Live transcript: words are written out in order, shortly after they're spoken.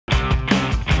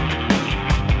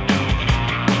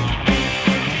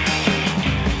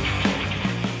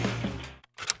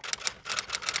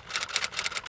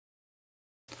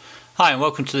Hi and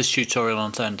welcome to this tutorial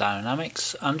on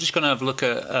thermodynamics. I'm just going to have a look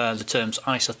at the terms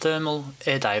isothermal,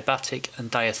 adiabatic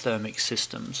and diathermic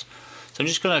systems. So I'm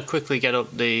just going to quickly get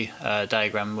up the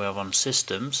diagram we have on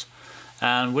systems,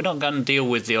 and we're not going to deal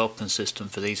with the open system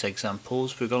for these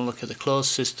examples. We're going to look at the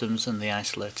closed systems and the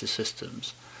isolated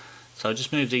systems. So I'll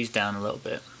just move these down a little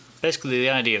bit. Basically the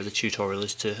idea of the tutorial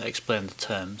is to explain the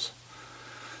terms.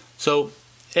 So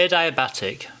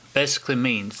adiabatic basically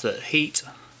means that heat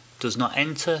does not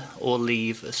enter or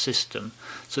leave a system.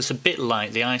 So it's a bit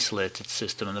like the isolated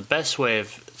system, and the best way of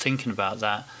thinking about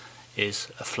that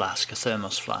is a flask, a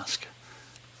thermos flask.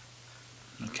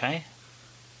 Okay?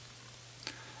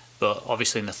 But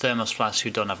obviously in a thermos flask you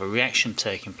don't have a reaction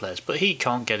taking place, but heat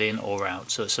can't get in or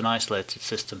out, so it's an isolated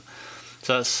system.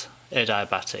 So that's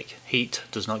adiabatic. Heat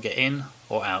does not get in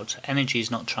or out. Energy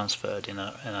is not transferred in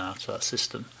and out of that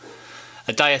system.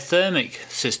 A diathermic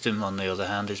system, on the other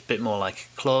hand, is a bit more like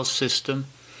a closed system,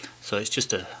 so it's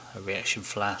just a reaction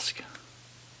flask.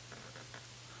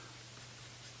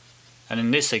 And in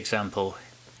this example,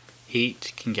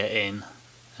 heat can get in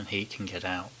and heat can get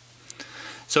out.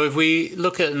 So if we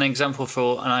look at an example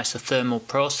for an isothermal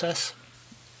process,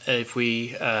 if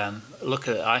we look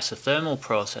at isothermal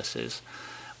processes,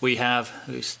 we have,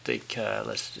 let's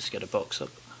just get a box up.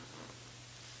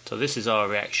 So this is our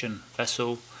reaction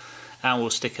vessel, and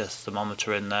we'll stick a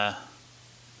thermometer in there.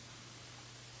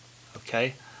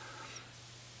 Okay.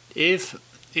 If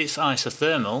it's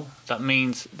isothermal, that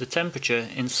means the temperature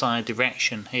inside the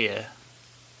reaction here,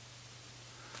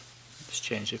 let's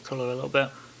change the colour a little bit.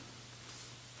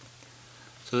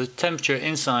 So the temperature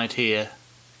inside here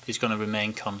is going to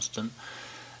remain constant.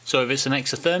 So if it's an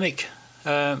exothermic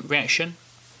reaction,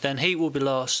 then heat will be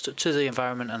lost to the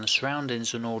environment and the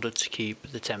surroundings in order to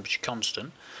keep the temperature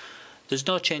constant. There's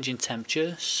no change in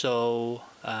temperature, so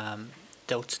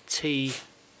delta T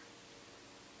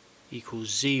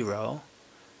equals 0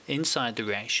 inside the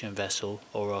reaction vessel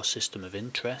or our system of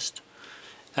interest,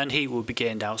 and heat will be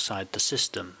gained outside the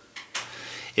system.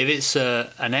 If it's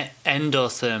an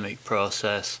endothermic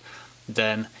process,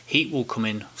 then heat will come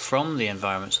in from the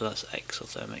environment, so that's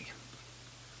exothermic.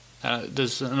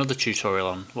 There's another tutorial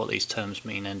on what these terms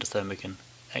mean, endothermic and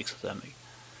exothermic.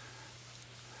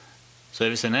 So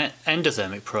if it's an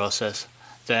endothermic process,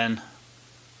 then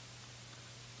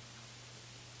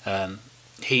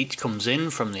heat comes in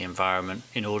from the environment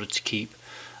in order to keep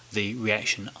the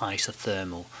reaction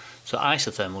isothermal. So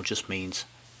isothermal just means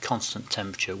constant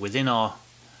temperature within our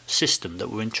system that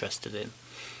we're interested in,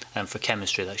 and for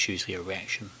chemistry that's usually a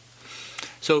reaction.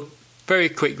 So very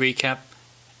quick recap: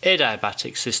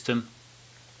 adiabatic system,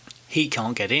 heat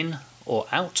can't get in or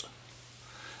out.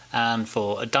 And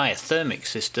for a diathermic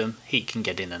system, heat can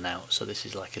get in and out, so this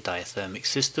is like a diathermic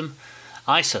system.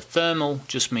 Isothermal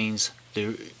just means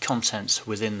the contents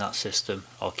within that system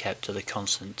are kept at a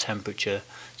constant temperature,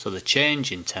 so the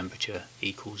change in temperature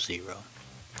equals 0.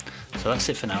 So that's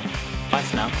it for now. Bye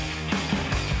for now.